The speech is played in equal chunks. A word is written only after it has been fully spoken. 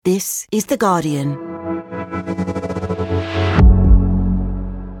This is The Guardian.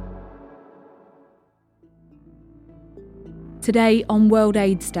 Today on World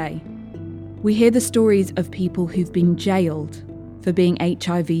AIDS Day, we hear the stories of people who've been jailed for being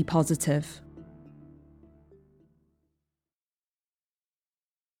HIV positive.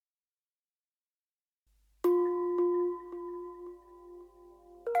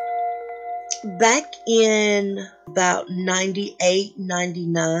 Back in about 98,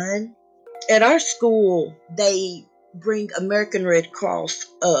 99, at our school, they bring American Red Cross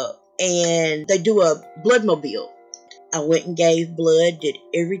up and they do a blood mobile. I went and gave blood, did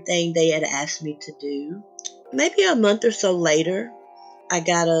everything they had asked me to do. Maybe a month or so later, I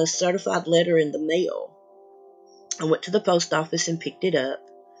got a certified letter in the mail. I went to the post office and picked it up,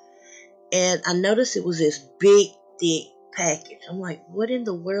 and I noticed it was this big, thick package. I'm like, what in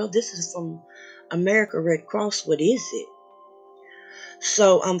the world? This is from American Red Cross. What is it?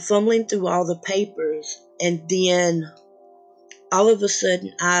 So I'm fumbling through all the papers, and then all of a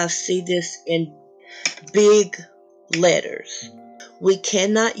sudden I see this in big letters. We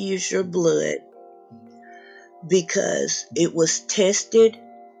cannot use your blood because it was tested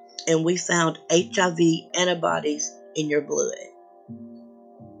and we found HIV antibodies in your blood.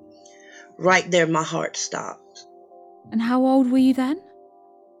 Right there, my heart stopped. And how old were you then?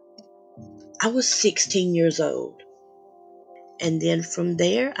 I was 16 years old. And then from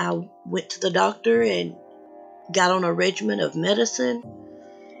there, I went to the doctor and got on a regimen of medicine,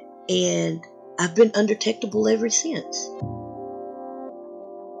 and I've been undetectable ever since.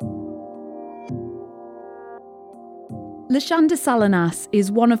 Lashanda Salinas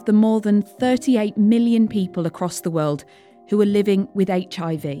is one of the more than 38 million people across the world who are living with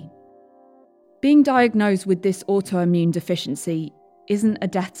HIV. Being diagnosed with this autoimmune deficiency isn't a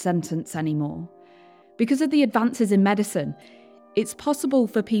death sentence anymore. Because of the advances in medicine, it's possible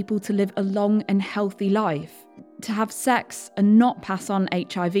for people to live a long and healthy life, to have sex and not pass on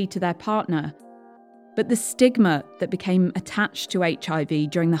HIV to their partner. But the stigma that became attached to HIV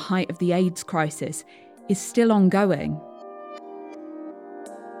during the height of the AIDS crisis is still ongoing.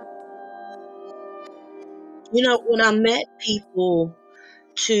 You know, when I met people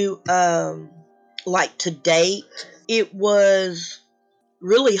to date, it was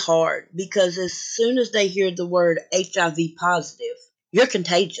really hard because as soon as they hear the word HIV positive, you're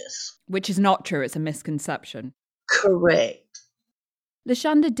contagious. Which is not true, it's a misconception. Correct.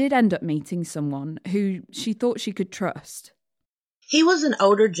 Lashanda did end up meeting someone who she thought she could trust. He was an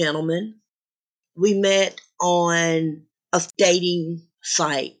older gentleman. We met on a dating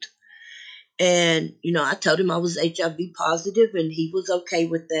site. And, I told him I was HIV positive and he was okay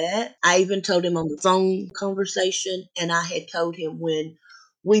with that. I even told him on the phone conversation, and I had told him when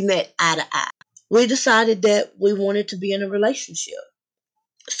we met eye to eye. We decided that we wanted to be in a relationship.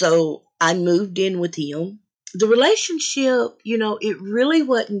 So I moved in with him. The relationship, it really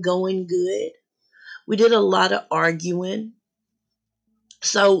wasn't going good. We did a lot of arguing.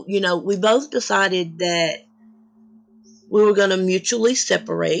 So, we both decided that we were going to mutually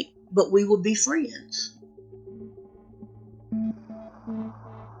separate, but we would be friends.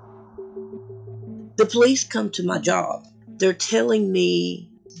 The police come to my job. They're telling me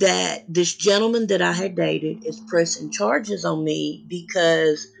that this gentleman that I had dated is pressing charges on me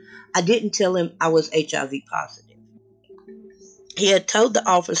because I didn't tell him I was HIV positive. He had told the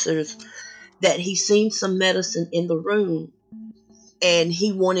officers that he seen some medicine in the room and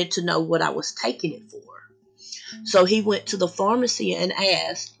he wanted to know what I was taking it for. So he went to the pharmacy and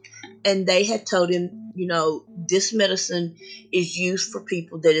asked, and they had told him, this medicine is used for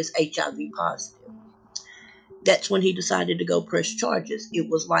people that is HIV positive. That's when he decided to go press charges. It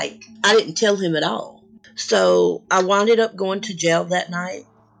was like, I didn't tell him at all. So I wound up going to jail that night.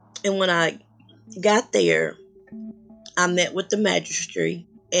 And when I got there, I met with the magistrate,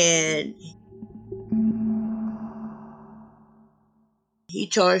 and he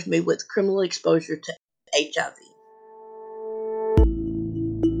charged me with criminal exposure to HIV.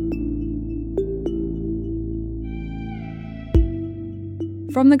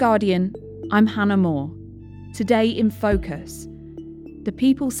 From The Guardian, I'm Hannah Moore. Today in Focus, the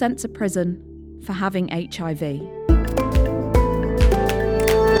people sent to prison for having HIV.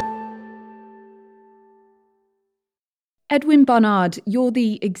 Edwin Barnard, you're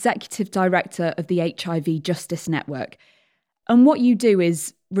the Executive Director of the HIV Justice Network. And what you do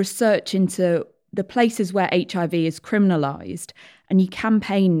is research into the places where HIV is criminalised, and you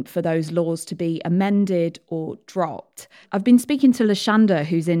campaign for those laws to be amended or dropped. I've been speaking to Lashanda,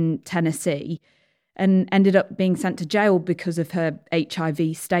 who's in Tennessee, and ended up being sent to jail because of her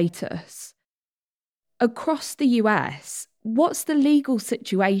HIV status. Across the US, What's the legal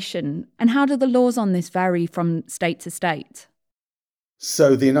situation and how do the laws on this vary from state to state?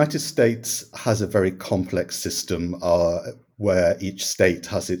 So the United States has a very complex system where each state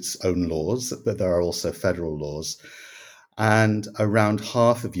has its own laws, but there are also federal laws. And around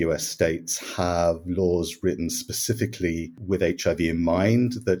half of US states have laws written specifically with HIV in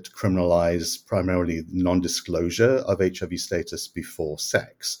mind that criminalize primarily non-disclosure of HIV status before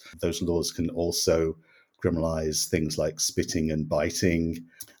sex. Those laws can also criminalize things like spitting and biting.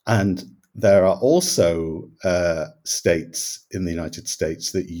 And there are also states in the United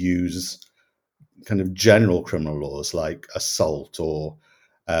States that use kind of general criminal laws like assault or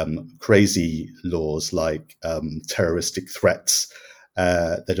crazy laws like terroristic threats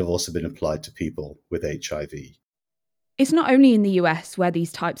that have also been applied to people with HIV. It's not only in the US where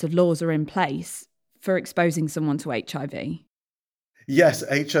these types of laws are in place for exposing someone to HIV. Yes,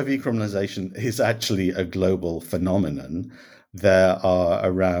 HIV criminalization is actually a global phenomenon. There are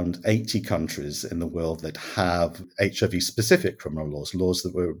around 80 countries in the world that have HIV-specific criminal laws, laws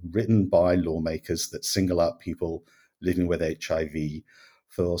that were written by lawmakers that single out people living with HIV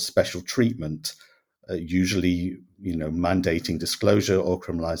for special treatment, usually, mandating disclosure or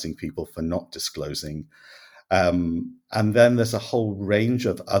criminalizing people for not disclosing. And then there's a whole range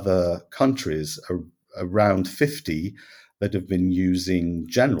of other countries, around 50, that have been using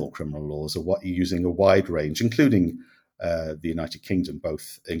general criminal laws or using a wide range, including the United Kingdom,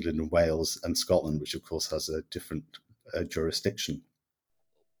 both England and Wales and Scotland, which of course has a different jurisdiction.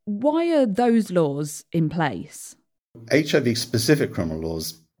 Why are those laws in place? HIV-specific criminal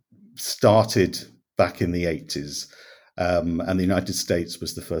laws started back in the 80s, and the United States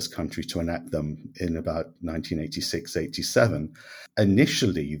was the first country to enact them in about 1986-87.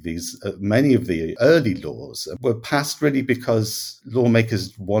 Initially, many of the early laws were passed really because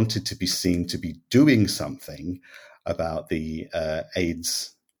lawmakers wanted to be seen to be doing something about the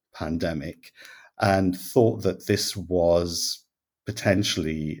AIDS pandemic and thought that this was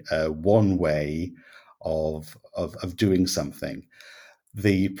potentially one way of doing something.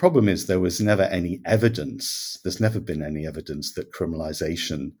 The problem is there was never any evidence. There's never been any evidence that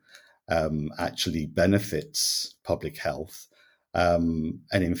criminalization actually benefits public health. And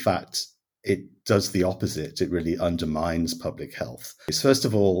in fact, it does the opposite. It really undermines public health. First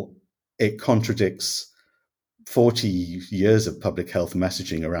of all, it contradicts 40 years of public health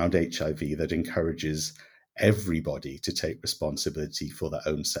messaging around HIV that encourages everybody to take responsibility for their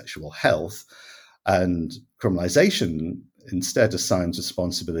own sexual health. And criminalization instead assigns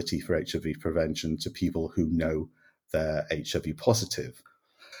responsibility for HIV prevention to people who know they're HIV positive.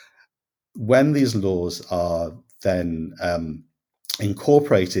 When these laws are then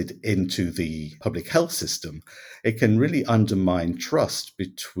incorporated into the public health system, it can really undermine trust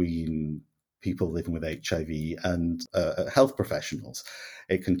between people living with HIV and health professionals.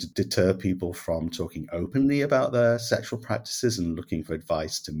 It can deter people from talking openly about their sexual practices and looking for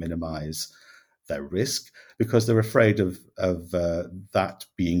advice to minimize their risk because they're afraid of that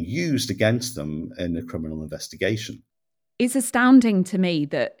being used against them in a criminal investigation. It's astounding to me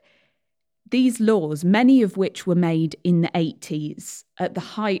that these laws, many of which were made in the 80s at the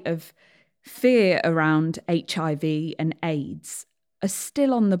height of fear around HIV and AIDS, are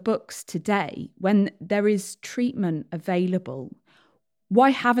still on the books today when there is treatment available.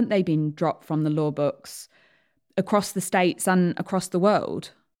 Why haven't they been dropped from the law books across the states and across the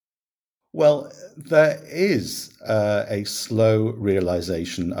world? Well, there is a slow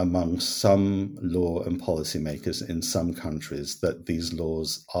realization among some law and policymakers in some countries that these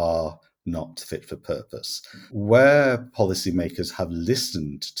laws are not fit for purpose. Where policymakers have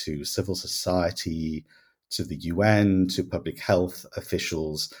listened to civil society, to the UN, to public health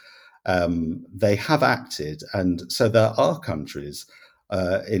officials, they have acted. And so there are countries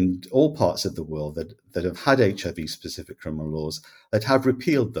in all parts of the world that have had HIV-specific criminal laws that have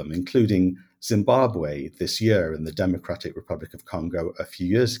repealed them, including Zimbabwe this year and the Democratic Republic of Congo a few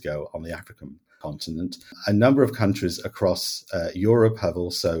years ago on the African continent. A number of countries across Europe have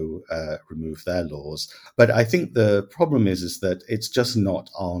also removed their laws. But I think the problem is that it's just not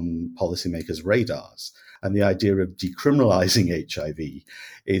on policymakers' radars. And the idea of decriminalizing HIV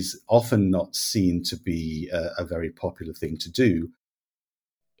is often not seen to be a very popular thing to do.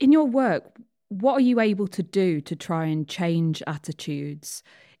 In your work, what are you able to do to try and change attitudes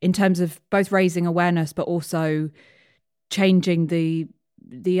in terms of both raising awareness, but also changing the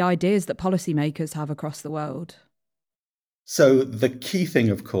ideas that policymakers have across the world? So the key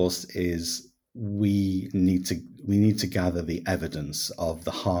thing, of course, is we need to gather the evidence of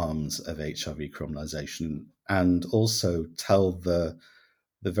the harms of HIV criminalization and also tell the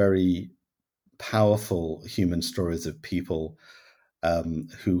very powerful human stories of people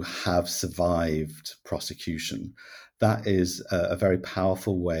who have survived prosecution. That is a very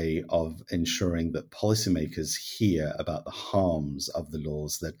powerful way of ensuring that policymakers hear about the harms of the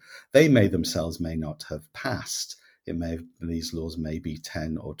laws that they themselves may not have passed. These laws may be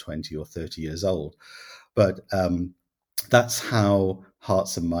 10 or 20 or 30 years old, but that's how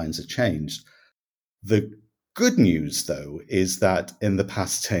hearts and minds are changed. The good news, though, is that in the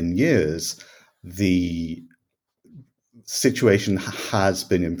past 10 years, the situation has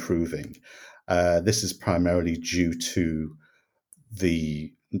been improving. This is primarily due to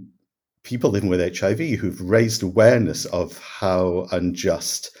the people living with HIV who've raised awareness of how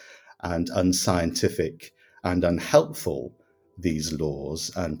unjust and unscientific and unhelpful these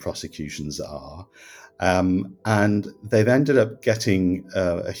laws and prosecutions are. And they've ended up getting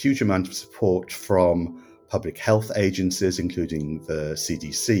a huge amount of support from public health agencies, including the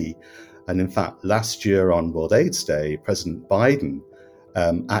CDC. And in fact, last year on World AIDS Day, President Biden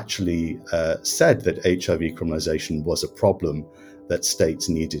actually said that HIV criminalization was a problem that states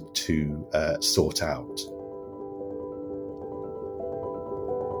needed to sort out.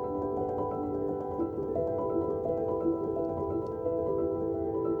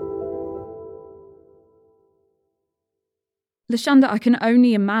 Lashanda, I can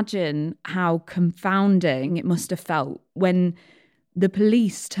only imagine how confounding it must have felt when the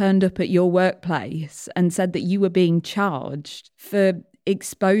police turned up at your workplace and said that you were being charged for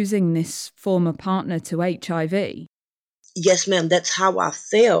exposing this former partner to HIV. Yes, ma'am, that's how I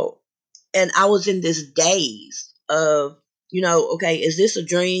felt. And I was in this daze of, okay, is this a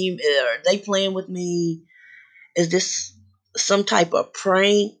dream? Are they playing with me? Is this some type of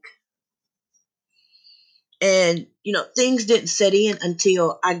prank? And, things didn't set in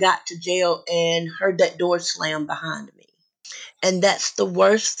until I got to jail and heard that door slam behind me. And that's the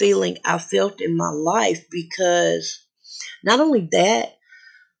worst feeling I felt in my life, because not only that,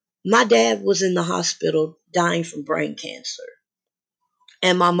 my dad was in the hospital dying from brain cancer.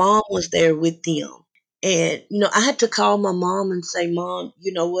 And my mom was there with them. And, I had to call my mom and say, Mom,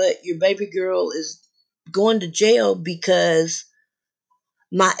 you know what? Your baby girl is going to jail because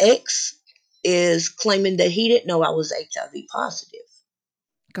my ex is claiming that he didn't know I was HIV positive.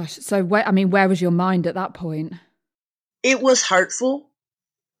 Gosh, so where was your mind at that point? It was hurtful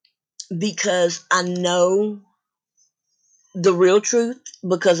because I know the real truth,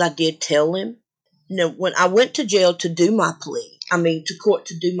 because I did tell him. When I went to jail to do my plea, to court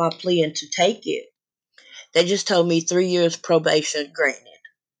to do my plea and to take it, they just told me 3 years probation granted.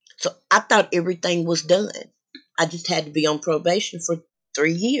 So I thought everything was done. I just had to be on probation for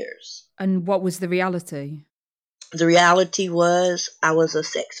 3 years. And what was the reality? The reality was I was a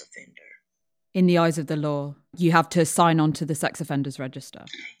sex offender. In the eyes of the law, you have to sign on to the sex offenders register.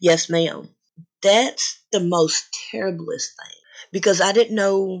 Yes, ma'am. That's the most terriblest thing, because I didn't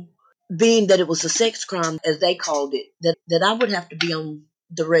know, being that it was a sex crime, as they called it, that I would have to be on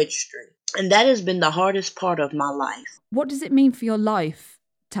the registry. And that has been the hardest part of my life. What does it mean for your life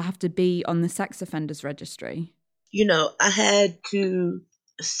to have to be on the sex offenders registry? I had to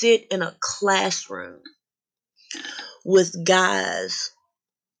sit in a classroom with guys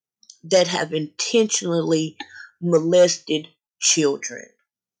that have intentionally molested children.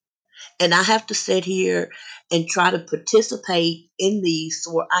 And I have to sit here and try to participate in these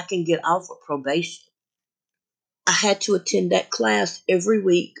so I can get off of probation. I had to attend that class every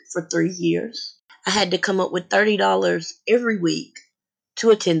week for 3 years. I had to come up with $30 every week to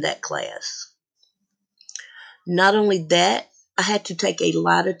attend that class. Not only that, I had to take a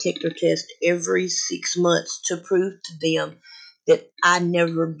lie detector test every 6 months to prove to them that I'd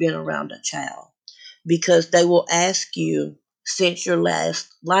never been around a child. Because they will ask you, since your last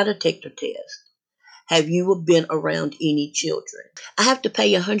lie detector test, have you been around any children? I have to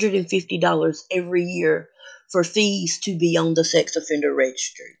pay $150 every year for fees to be on the sex offender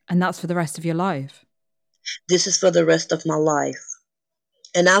registry. And that's for the rest of your life? This is for the rest of my life.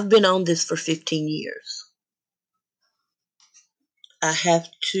 And I've been on this for 15 years. I have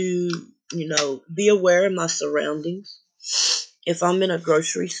to, be aware of my surroundings. If I'm in a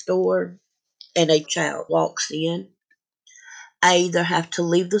grocery store and a child walks in, I either have to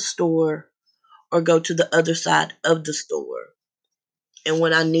leave the store or go to the other side of the store. And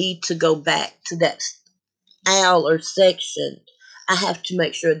when I need to go back to that aisle or section, I have to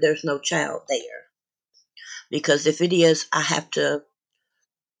make sure there's no child there. Because if it is, I have to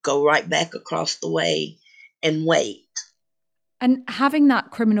go right back across the way and wait. And having that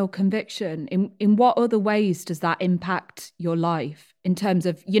criminal conviction, in what other ways does that impact your life in terms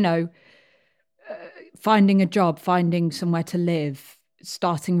of, finding a job, finding somewhere to live,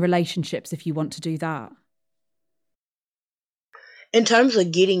 starting relationships if you want to do that? In terms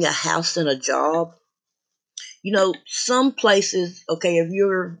of getting a house and a job, some places, okay, if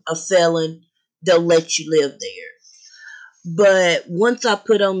you're a felon, they'll let you live there. But once I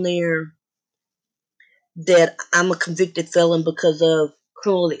put on there that I'm a convicted felon because of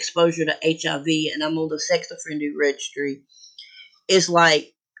criminal exposure to HIV and I'm on the sex offender registry, it's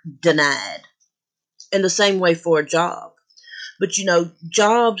like denied. In the same way for a job. But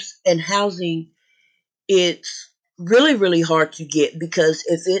jobs and housing, it's really, really hard to get because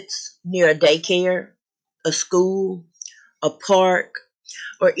if it's near a daycare, a school, a park,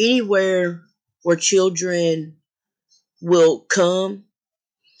 or anywhere where children will come,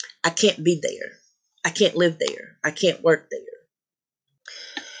 I can't be there. I can't live there. I can't work there.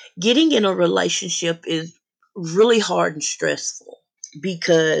 Getting in a relationship is really hard and stressful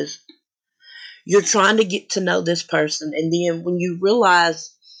because you're trying to get to know this person, and then when you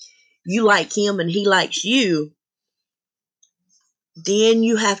realize you like him and he likes you, then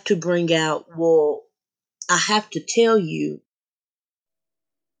you have to bring out, well, I have to tell you.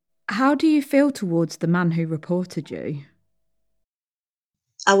 How do you feel towards the man who reported you?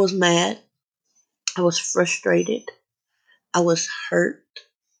 I was mad. I was frustrated. I was hurt.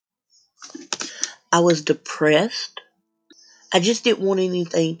 I was depressed. I just didn't want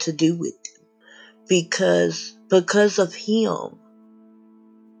anything to do with him because of him,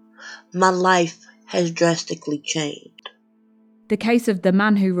 my life has drastically changed. The case of the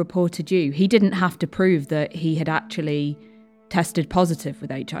man who reported you, he didn't have to prove that he had actually tested positive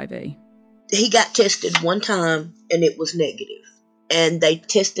with HIV. He got tested one time and it was negative. And they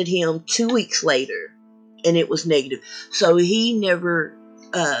tested him 2 weeks later and it was negative. So he never,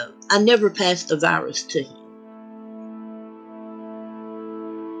 I never passed the virus to him.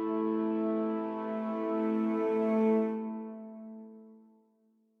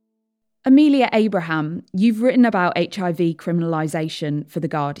 Amelia Abraham, you've written about HIV criminalisation for The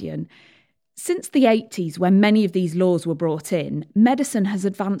Guardian. Since the 80s, when many of these laws were brought in, medicine has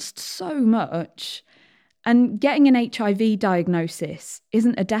advanced so much. And getting an HIV diagnosis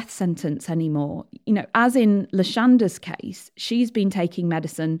isn't a death sentence anymore. As in Lashanda's case, she's been taking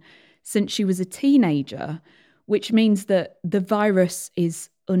medicine since she was a teenager, which means that the virus is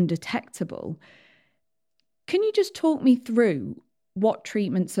undetectable. Can you just talk me through what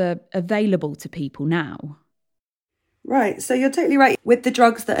treatments are available to people now? Right, so you're totally right. With the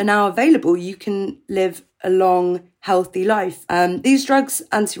drugs that are now available, you can live a long, healthy life. These drugs,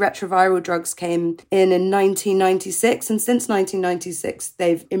 antiretroviral drugs, came in 1996, and since 1996,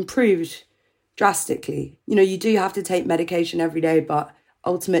 they've improved drastically. You do have to take medication every day, but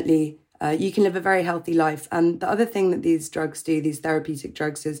ultimately, you can live a very healthy life. And the other thing that these drugs do, these therapeutic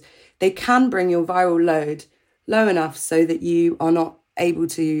drugs, is they can bring your viral load low enough so that you are not able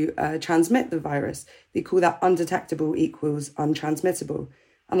to transmit the virus. They call that undetectable equals untransmittable.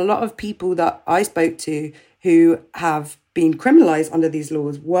 And a lot of people that I spoke to who have been criminalised under these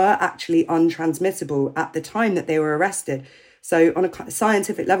laws were actually untransmittable at the time that they were arrested. So on a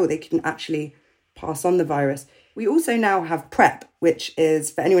scientific level, they can actually pass on the virus. We also now have PrEP, which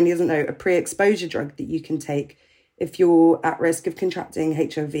is, for anyone who doesn't know, a pre-exposure drug that you can take if you're at risk of contracting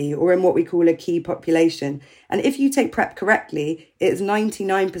HIV or in what we call a key population. And if you take PrEP correctly, it is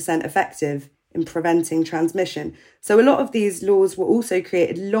 99% effective in preventing transmission. So a lot of these laws were also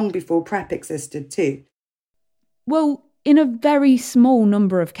created long before PrEP existed too. Well, in a very small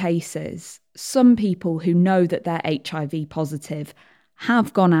number of cases, some people who know that they're HIV positive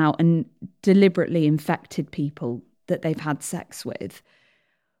have gone out and deliberately infected people that they've had sex with.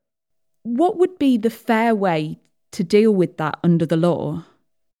 What would be the fair way to deal with that under the law?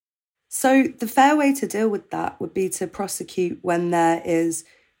 So the fair way to deal with that would be to prosecute when there is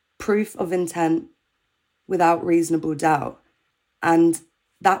proof of intent without reasonable doubt. And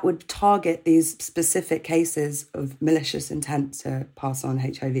that would target these specific cases of malicious intent to pass on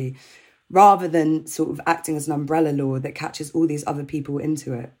HIV, rather than sort of acting as an umbrella law that catches all these other people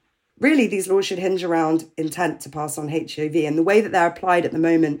into it. Really, these laws should hinge around intent to pass on HIV. And the way that they're applied at the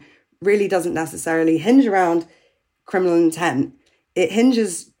moment really doesn't necessarily hinge around criminal intent. It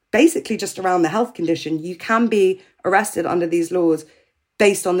hinges basically just around the health condition. You can be arrested under these laws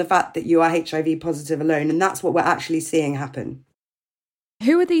based on the fact that you are HIV positive alone. And that's what we're actually seeing happen.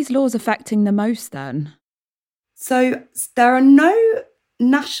 Who are these laws affecting the most then? So there are no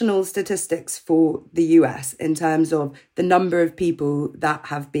national statistics for the US in terms of the number of people that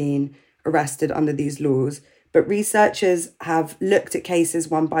have been arrested under these laws. But researchers have looked at cases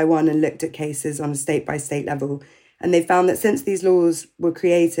one by one and looked at cases on a state-by-state level. And they found that since these laws were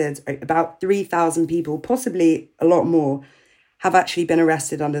created, about 3,000 people, possibly a lot more, have actually been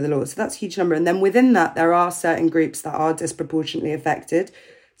arrested under the law. So that's a huge number. And then within that, there are certain groups that are disproportionately affected.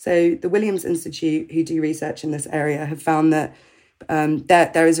 So the Williams Institute, who do research in this area, have found that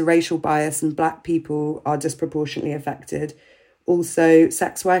there is a racial bias and Black people are disproportionately affected. Also,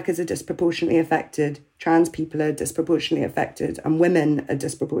 sex workers are disproportionately affected, trans people are disproportionately affected, and women are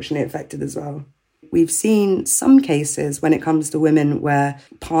disproportionately affected as well. We've seen some cases when it comes to women where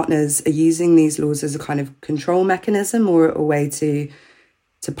partners are using these laws as a kind of control mechanism or a way to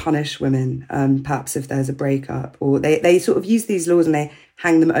punish women, perhaps if there's a breakup, or they sort of use these laws and they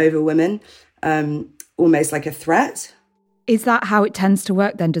hang them over women, almost like a threat. Is that how it tends to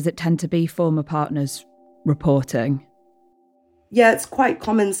work then? Does it tend to be former partners reporting? Yeah, it's quite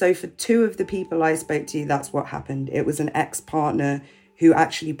common. So for two of the people I spoke to, that's what happened. It was an ex-partner who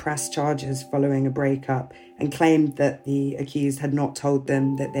actually pressed charges following a breakup and claimed that the accused had not told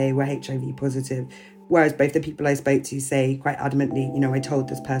them that they were HIV positive. Whereas both the people I spoke to say quite adamantly, I told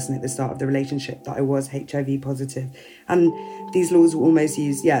this person at the start of the relationship that I was HIV positive. And these laws were almost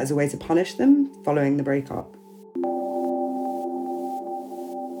used, as a way to punish them following the breakup.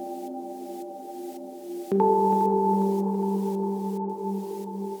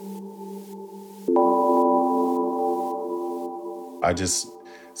 I just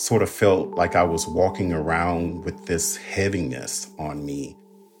sort of felt like I was walking around with this heaviness on me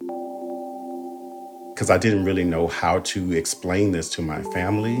because I didn't really know how to explain this to my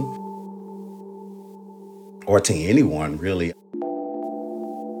family or to anyone, really.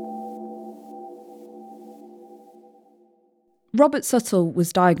 Robert Suttle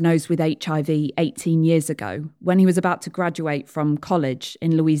was diagnosed with HIV 18 years ago when he was about to graduate from college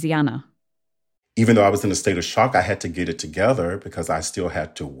in Louisiana. Even though I was in a state of shock, I had to get it together because I still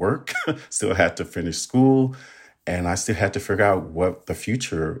had to work, still had to finish school, and I still had to figure out what the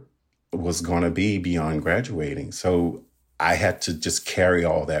future was going to be beyond graduating. So I had to just carry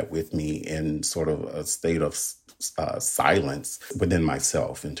all that with me in sort of a state of silence within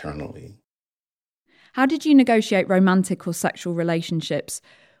myself internally. How did you negotiate romantic or sexual relationships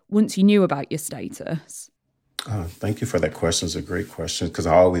once you knew about your status? Thank you for that question. It's a great question because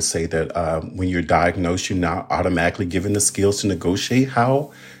I always say that when you're diagnosed, you're not automatically given the skills to negotiate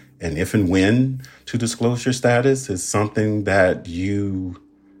how and if and when to disclose your status. Is something that you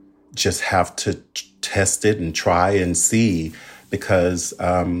just have to test it and try and see because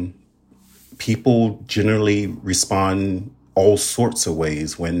people generally respond all sorts of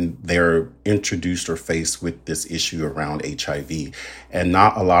ways when they're introduced or faced with this issue around HIV. And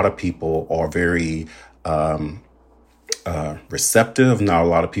not a lot of people are very receptive. Not a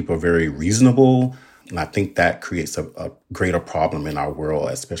lot of people are very reasonable. And I think that creates a greater problem in our world,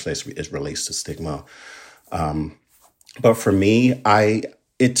 especially as it relates to stigma. But for me,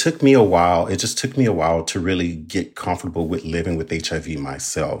 it took me a while. It just took me a while to really get comfortable with living with HIV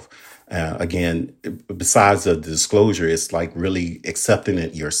myself. Again, besides the disclosure, it's like really accepting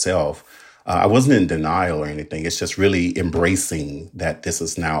it yourself. I wasn't in denial or anything. It's just really embracing that this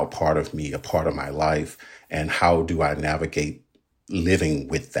is now a part of me, a part of my life. And how do I navigate living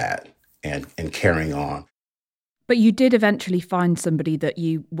with that and carrying on? But you did eventually find somebody that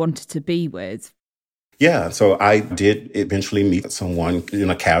you wanted to be with. Yeah, so I did eventually meet someone in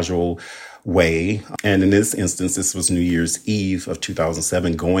a casual way. And in this instance, this was New Year's Eve of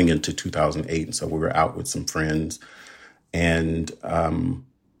 2007 going into 2008. And so we were out with some friends. And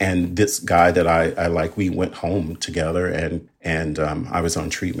this guy that I like, we went home together and I was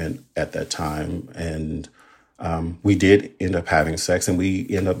on treatment at that time. And we did end up having sex and we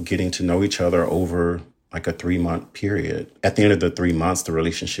ended up getting to know each other over like a 3-month period. At the end of the 3 months, the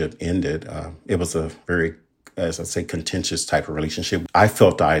relationship ended. It was a very, as I say, contentious type of relationship. I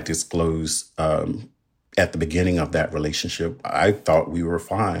felt I disclosed at the beginning of that relationship. I thought we were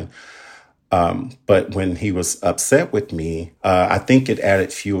fine. But when he was upset with me, I think it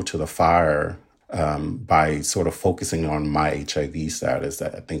added fuel to the fire by sort of focusing on my HIV status.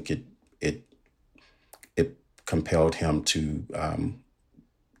 I think it compelled him to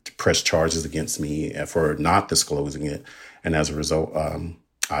press charges against me for not disclosing it. And as a result,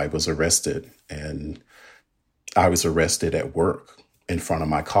 I was arrested. And I was arrested at work in front of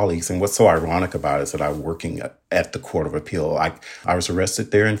my colleagues. And what's so ironic about it is that I was working at the Court of Appeal. I was arrested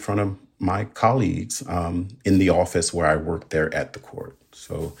there in front of my colleagues in the office where I worked there at the court.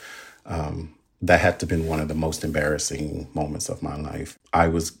 So that had to have been one of the most embarrassing moments of my life. I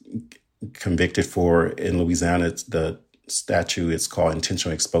was convicted for, in Louisiana, the statute, it's called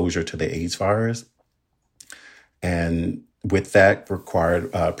intentional exposure to the AIDS virus. And with that required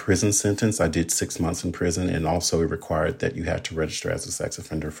a prison sentence. I did 6 months in prison, and also it required that you had to register as a sex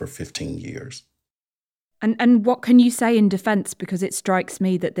offender for 15 years. And what can you say in defence? Because it strikes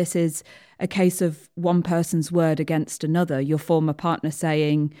me that this is a case of one person's word against another. Your former partner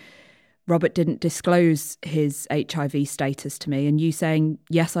saying, Robert didn't disclose his HIV status to me, and you saying,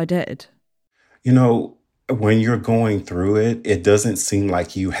 yes, I did. You know, when you're going through it, it doesn't seem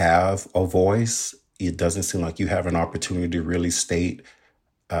like you have a voice. It doesn't seem like you have an opportunity to really state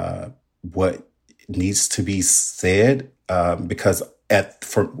what needs to be said. Because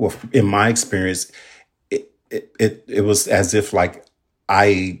in my experience, it was as if like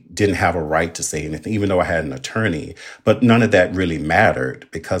I didn't have a right to say anything, even though I had an attorney. But none of that really mattered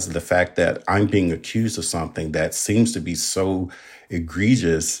because of the fact that I'm being accused of something that seems to be so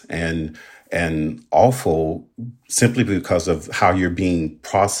egregious and awful simply because of how you're being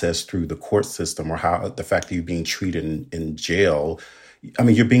processed through the court system or how the fact that you're being treated in jail. I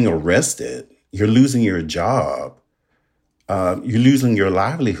mean, you're being arrested. You're losing your job. You're losing your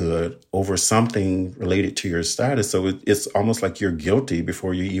livelihood over something related to your status. So it's almost like you're guilty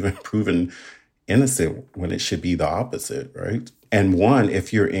before you're even proven innocent when it should be the opposite, right? And one,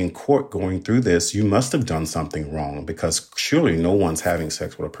 if you're in court going through this, you must have done something wrong because surely no one's having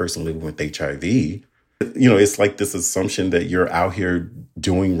sex with a person living with HIV. You know, it's like this assumption that you're out here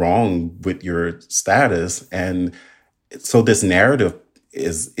doing wrong with your status. And so this narrative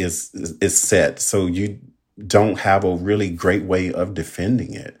is set. So you don't have a really great way of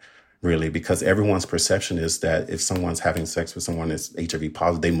defending it, really, because everyone's perception is that if someone's having sex with someone that's HIV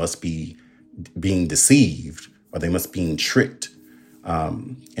positive, they must be being deceived or they must be being tricked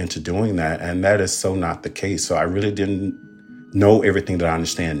into doing that. And that is so not the case. So I really didn't know everything that I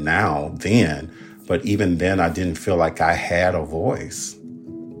understand now then, but even then I didn't feel like I had a voice.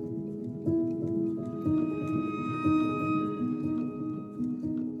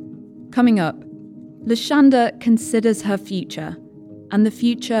 Coming up, Lashanda considers her future and the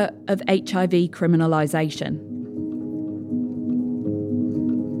future of HIV criminalisation.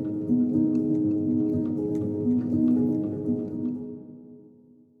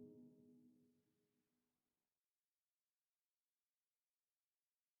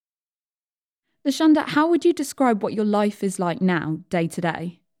 Lashanda, how would you describe what your life is like now, day to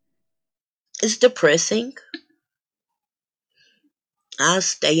day? It's depressing. I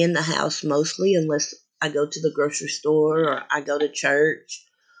stay in the house mostly unless I go to the grocery store or I go to church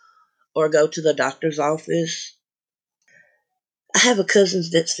or go to the doctor's office. I have a cousin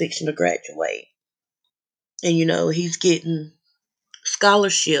that's fixing to graduate. And, you know, he's getting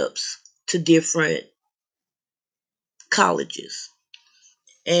scholarships to different colleges.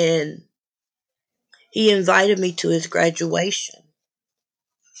 And he invited me to his graduation.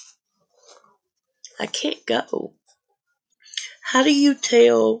 I can't go. How do you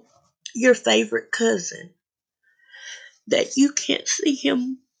tell your favorite cousin that you can't see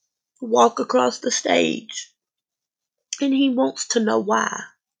him walk across the stage and he wants to know why?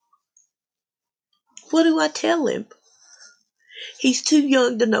 What do I tell him? He's too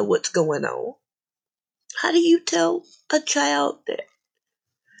young to know what's going on. How do you tell a child that?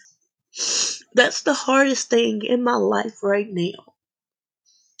 That's the hardest thing in my life right now.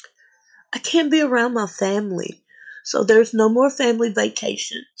 I can't be around my family, so there's no more family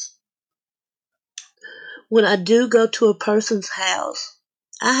vacations. When I do go to a person's house,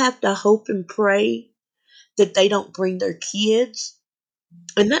 I have to hope and pray that they don't bring their kids.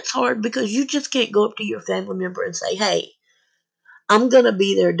 And that's hard because you just can't go up to your family member and say, hey, I'm going to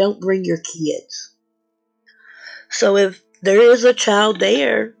be there. Don't bring your kids. So if there is a child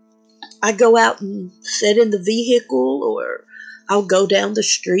there, I go out and sit in the vehicle or I'll go down the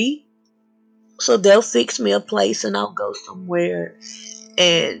street. So they'll fix me a place and I'll go somewhere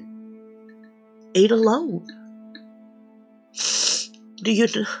and eat alone. Do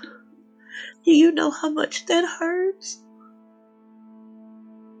you know how much that hurts?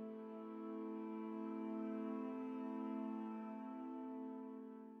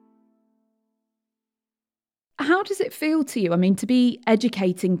 How does it feel to you? I mean, to be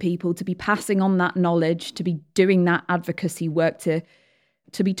educating people, to be passing on that knowledge, to be doing that advocacy work, to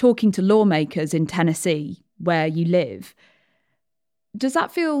be talking to lawmakers in Tennessee, where you live. Does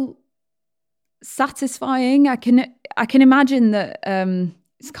that feel satisfying? I can imagine that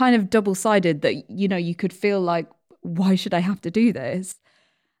it's kind of double-sided, that, you know, you could feel like, why should I have to do this?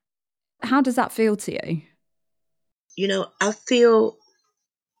 How does that feel to you? You know, I feel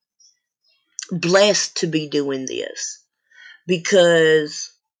blessed to be doing this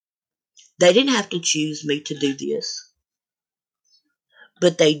because they didn't have to choose me to do this,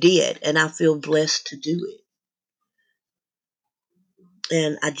 but they did, and I feel blessed to do it.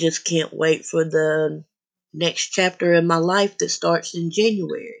 And I just can't wait for the next chapter in my life that starts in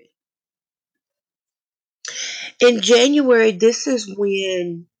January. In January, this is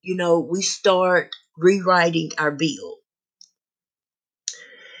when, we start rewriting our bill.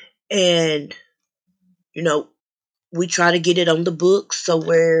 And, we try to get it on the books so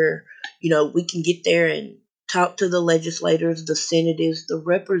where, we can get there and talk to the legislators, the senators, the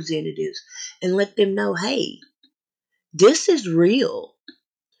representatives, and let them know, hey, this is real.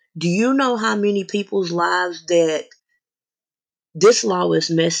 Do you know how many people's lives that this law is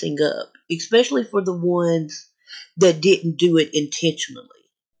messing up, especially for the ones that didn't do it intentionally?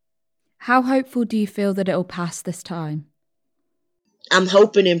 How hopeful do you feel that it'll pass this time? I'm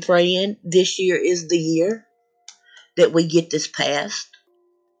hoping and praying this year is the year that we get this passed.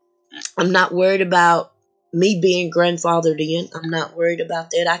 I'm not worried about me being grandfathered in. I'm not worried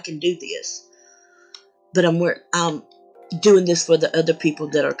about that. I can do this. But I'm doing this for the other people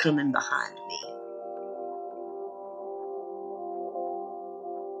that are coming behind me.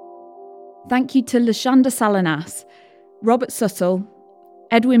 Thank you to Lashonda Salinas, Robert Suttle,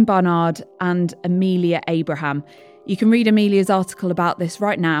 Edwin Barnard and Amelia Abraham. You can read Amelia's article about this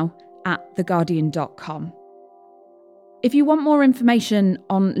right now at theguardian.com. If you want more information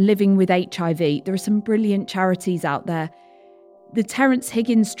on living with HIV, there are some brilliant charities out there. The Terence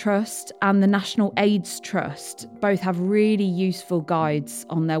Higgins Trust and the National AIDS Trust both have really useful guides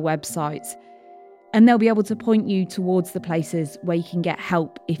on their websites, and they'll be able to point you towards the places where you can get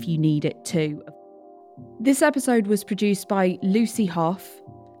help if you need it too. This episode was produced by Lucy Hoff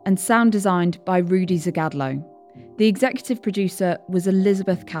and sound designed by Rudy Zagadlo. The executive producer was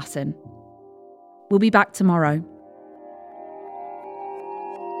Elizabeth Casson. We'll be back tomorrow.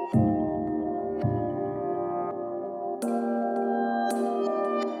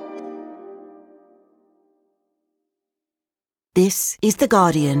 This is The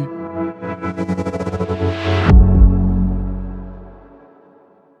Guardian.